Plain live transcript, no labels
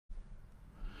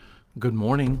Good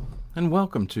morning, and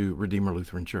welcome to Redeemer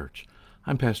Lutheran Church.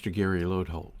 I'm Pastor Gary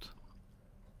Lodeholt.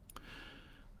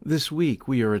 This week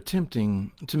we are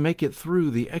attempting to make it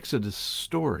through the Exodus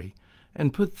story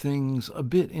and put things a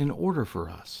bit in order for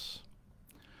us.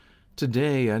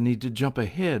 Today I need to jump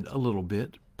ahead a little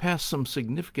bit past some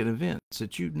significant events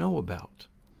that you know about.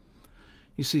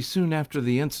 You see, soon after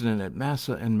the incident at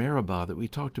Massah and Meribah that we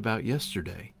talked about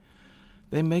yesterday,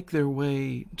 they make their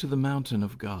way to the mountain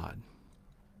of God.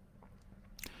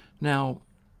 Now,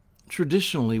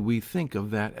 traditionally we think of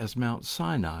that as Mount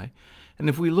Sinai, and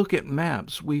if we look at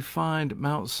maps, we find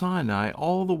Mount Sinai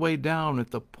all the way down at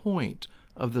the point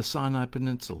of the Sinai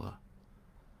Peninsula.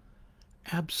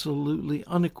 Absolutely,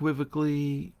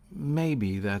 unequivocally,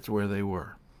 maybe that's where they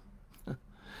were.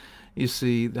 You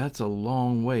see, that's a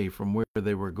long way from where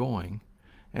they were going,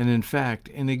 and in fact,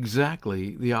 in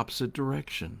exactly the opposite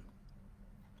direction.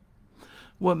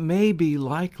 What may be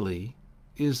likely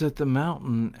is that the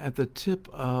mountain at the tip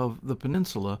of the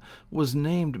peninsula was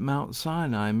named Mount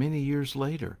Sinai many years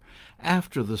later,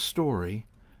 after the story,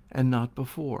 and not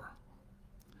before.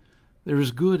 There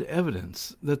is good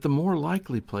evidence that the more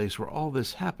likely place where all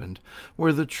this happened,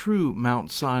 where the true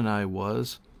Mount Sinai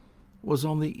was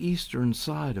on the eastern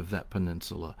side of that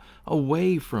peninsula,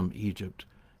 away from Egypt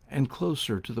and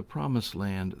closer to the promised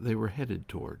land they were headed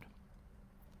toward.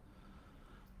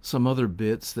 Some other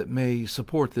bits that may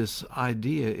support this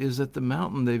idea is that the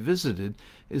mountain they visited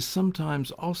is sometimes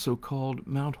also called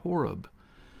Mount Horeb,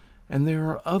 and there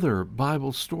are other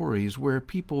Bible stories where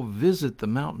people visit the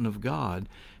mountain of God,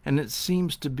 and it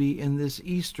seems to be in this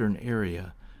eastern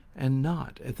area and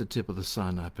not at the tip of the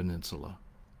Sinai Peninsula.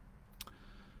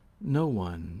 No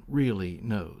one really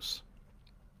knows.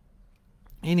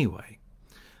 Anyway,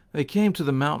 they came to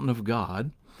the mountain of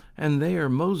God, and there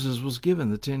Moses was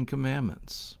given the Ten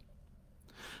Commandments.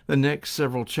 The next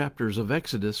several chapters of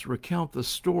Exodus recount the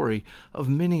story of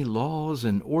many laws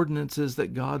and ordinances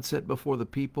that God set before the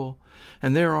people,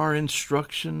 and there are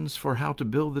instructions for how to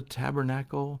build the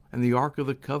tabernacle and the Ark of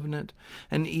the Covenant,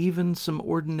 and even some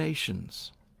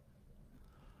ordinations.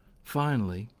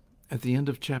 Finally, at the end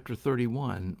of chapter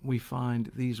 31, we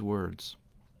find these words.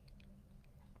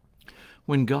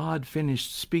 When God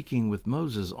finished speaking with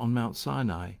Moses on Mount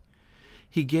Sinai,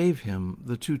 he gave him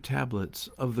the 2 tablets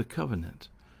of the covenant,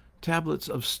 tablets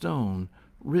of stone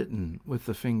written with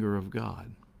the finger of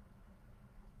God.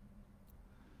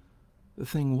 The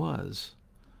thing was,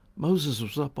 Moses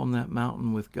was up on that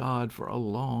mountain with God for a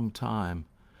long time,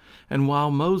 and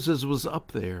while Moses was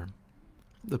up there,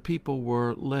 the people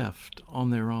were left on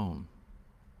their own.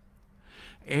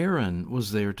 Aaron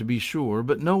was there, to be sure,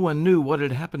 but no one knew what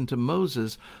had happened to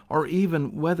Moses, or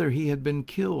even whether he had been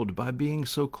killed by being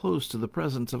so close to the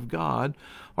presence of God,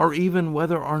 or even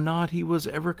whether or not he was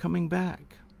ever coming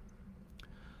back.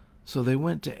 So they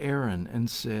went to Aaron and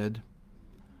said,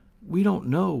 "We don't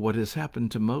know what has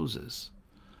happened to Moses,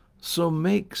 so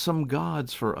make some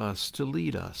gods for us to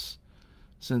lead us,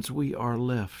 since we are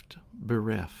left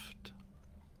bereft."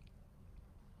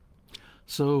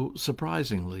 So,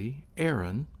 surprisingly,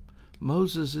 Aaron,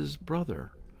 Moses'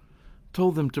 brother,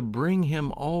 told them to bring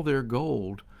him all their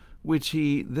gold, which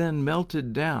he then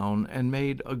melted down and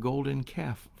made a golden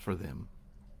calf for them.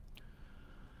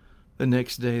 The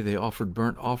next day they offered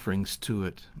burnt offerings to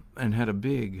it and had a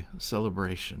big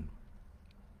celebration.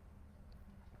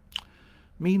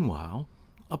 Meanwhile,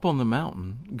 up on the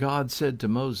mountain, God said to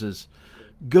Moses,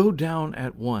 "Go down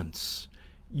at once.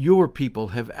 Your people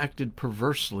have acted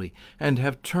perversely and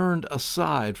have turned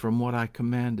aside from what I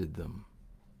commanded them."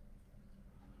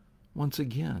 Once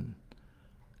again,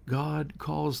 God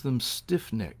calls them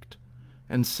stiff-necked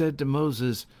and said to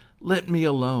Moses, "Let me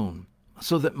alone,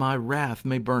 so that my wrath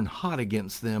may burn hot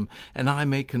against them and I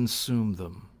may consume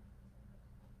them."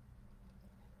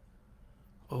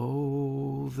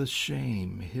 Oh, the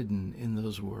shame hidden in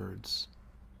those words.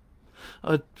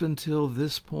 Up until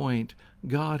this point,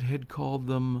 God had called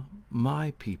them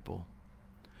my people.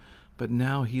 But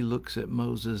now he looks at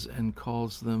Moses and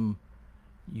calls them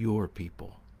your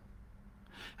people.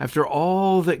 After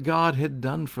all that God had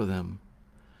done for them,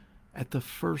 at the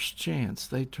first chance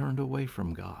they turned away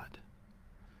from God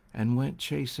and went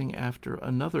chasing after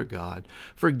another god,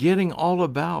 forgetting all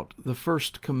about the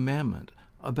first commandment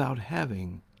about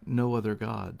having no other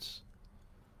gods.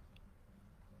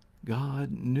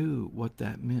 God knew what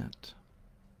that meant.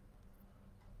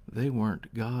 They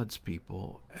weren't God's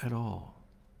people at all.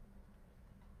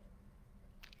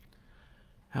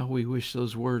 How we wish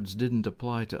those words didn't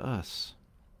apply to us.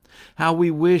 How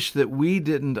we wish that we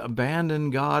didn't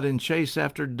abandon God and chase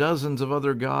after dozens of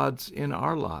other gods in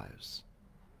our lives.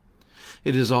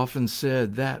 It is often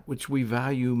said that which we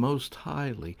value most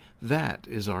highly, that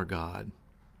is our God.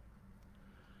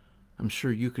 I'm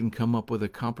sure you can come up with a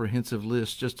comprehensive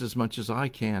list just as much as I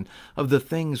can of the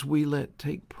things we let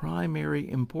take primary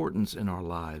importance in our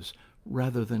lives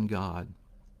rather than God.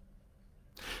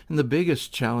 And the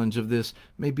biggest challenge of this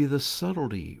may be the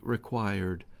subtlety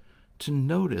required to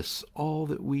notice all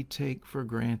that we take for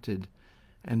granted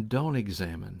and don't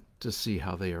examine to see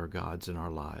how they are God's in our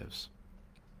lives.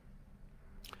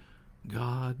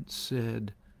 God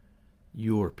said,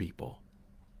 "Your people."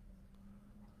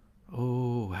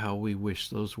 Oh, how we wish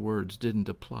those words didn't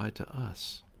apply to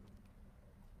us.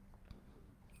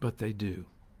 But they do.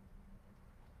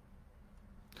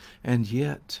 And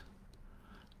yet,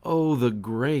 oh, the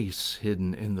grace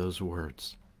hidden in those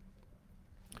words.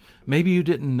 Maybe you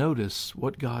didn't notice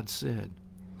what God said.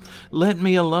 "Let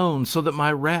me alone so that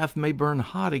my wrath may burn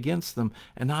hot against them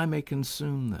and I may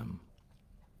consume them."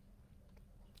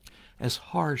 As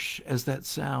harsh as that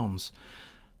sounds,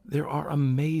 there are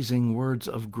amazing words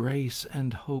of grace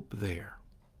and hope there.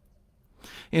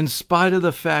 In spite of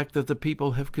the fact that the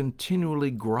people have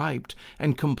continually griped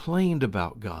and complained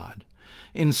about God,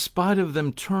 in spite of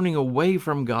them turning away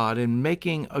from God and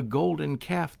making a golden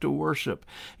calf to worship,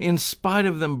 in spite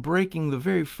of them breaking the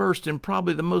very first and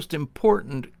probably the most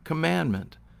important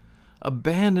commandment,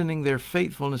 abandoning their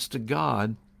faithfulness to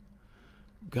God,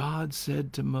 God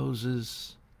said to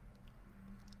Moses,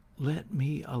 "Let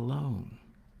me alone.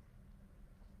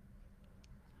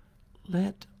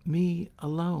 Let me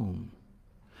alone.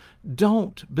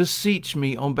 Don't beseech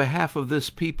me on behalf of this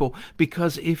people,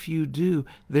 because if you do,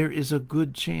 there is a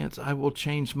good chance I will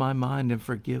change my mind and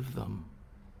forgive them."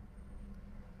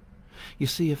 You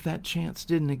see, if that chance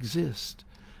didn't exist,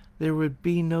 there would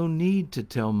be no need to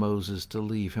tell Moses to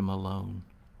leave him alone.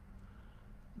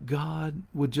 God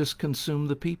would just consume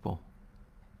the people.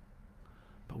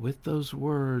 But with those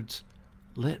words,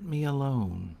 "Let me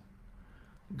alone,"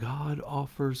 God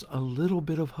offers a little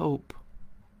bit of hope.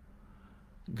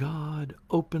 God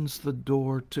opens the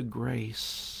door to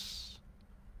grace.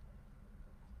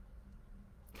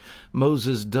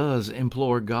 Moses does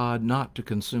implore God not to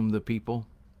consume the people.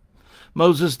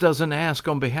 Moses doesn't ask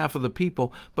on behalf of the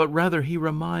people, but rather he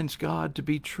reminds God to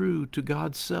be true to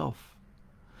God's self.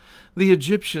 "The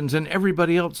Egyptians and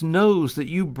everybody else knows that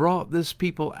you brought this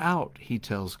people out," he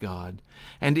tells God.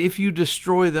 "And if you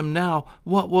destroy them now,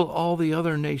 what will all the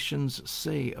other nations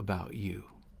say about you?"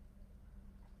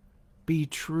 Be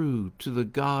true to the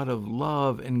God of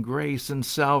love and grace and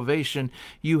salvation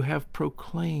you have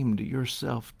proclaimed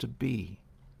yourself to be.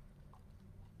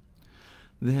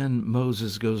 Then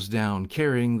Moses goes down,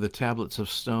 carrying the tablets of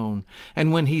stone,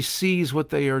 and when he sees what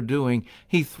they are doing,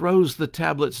 he throws the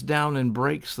tablets down and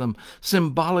breaks them,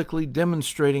 symbolically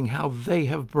demonstrating how they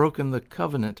have broken the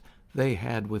covenant they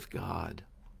had with God.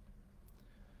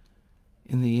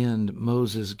 In the end,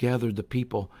 Moses gathered the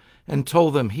people and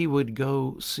told them he would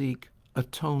go seek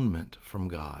atonement from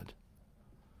God.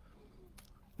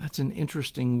 That's an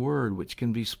interesting word which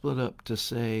can be split up to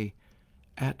say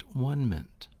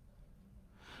at-one-ment.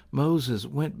 Moses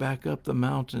went back up the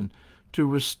mountain to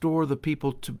restore the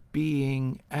people to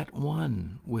being at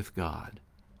one with God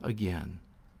again.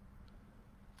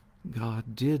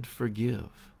 God did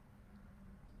forgive,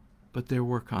 but there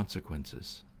were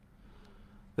consequences.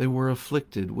 They were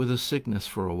afflicted with a sickness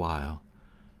for a while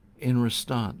in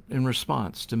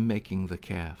response to making the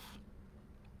calf.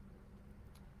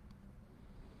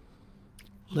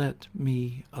 Let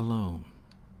me alone.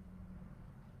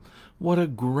 What a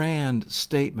grand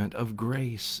statement of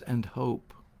grace and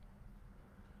hope.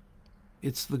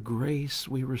 It's the grace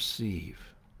we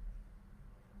receive.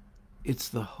 It's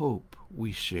the hope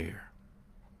we share.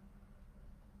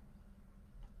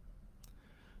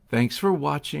 Thanks for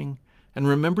watching, and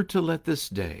remember to let this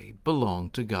day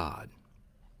belong to God.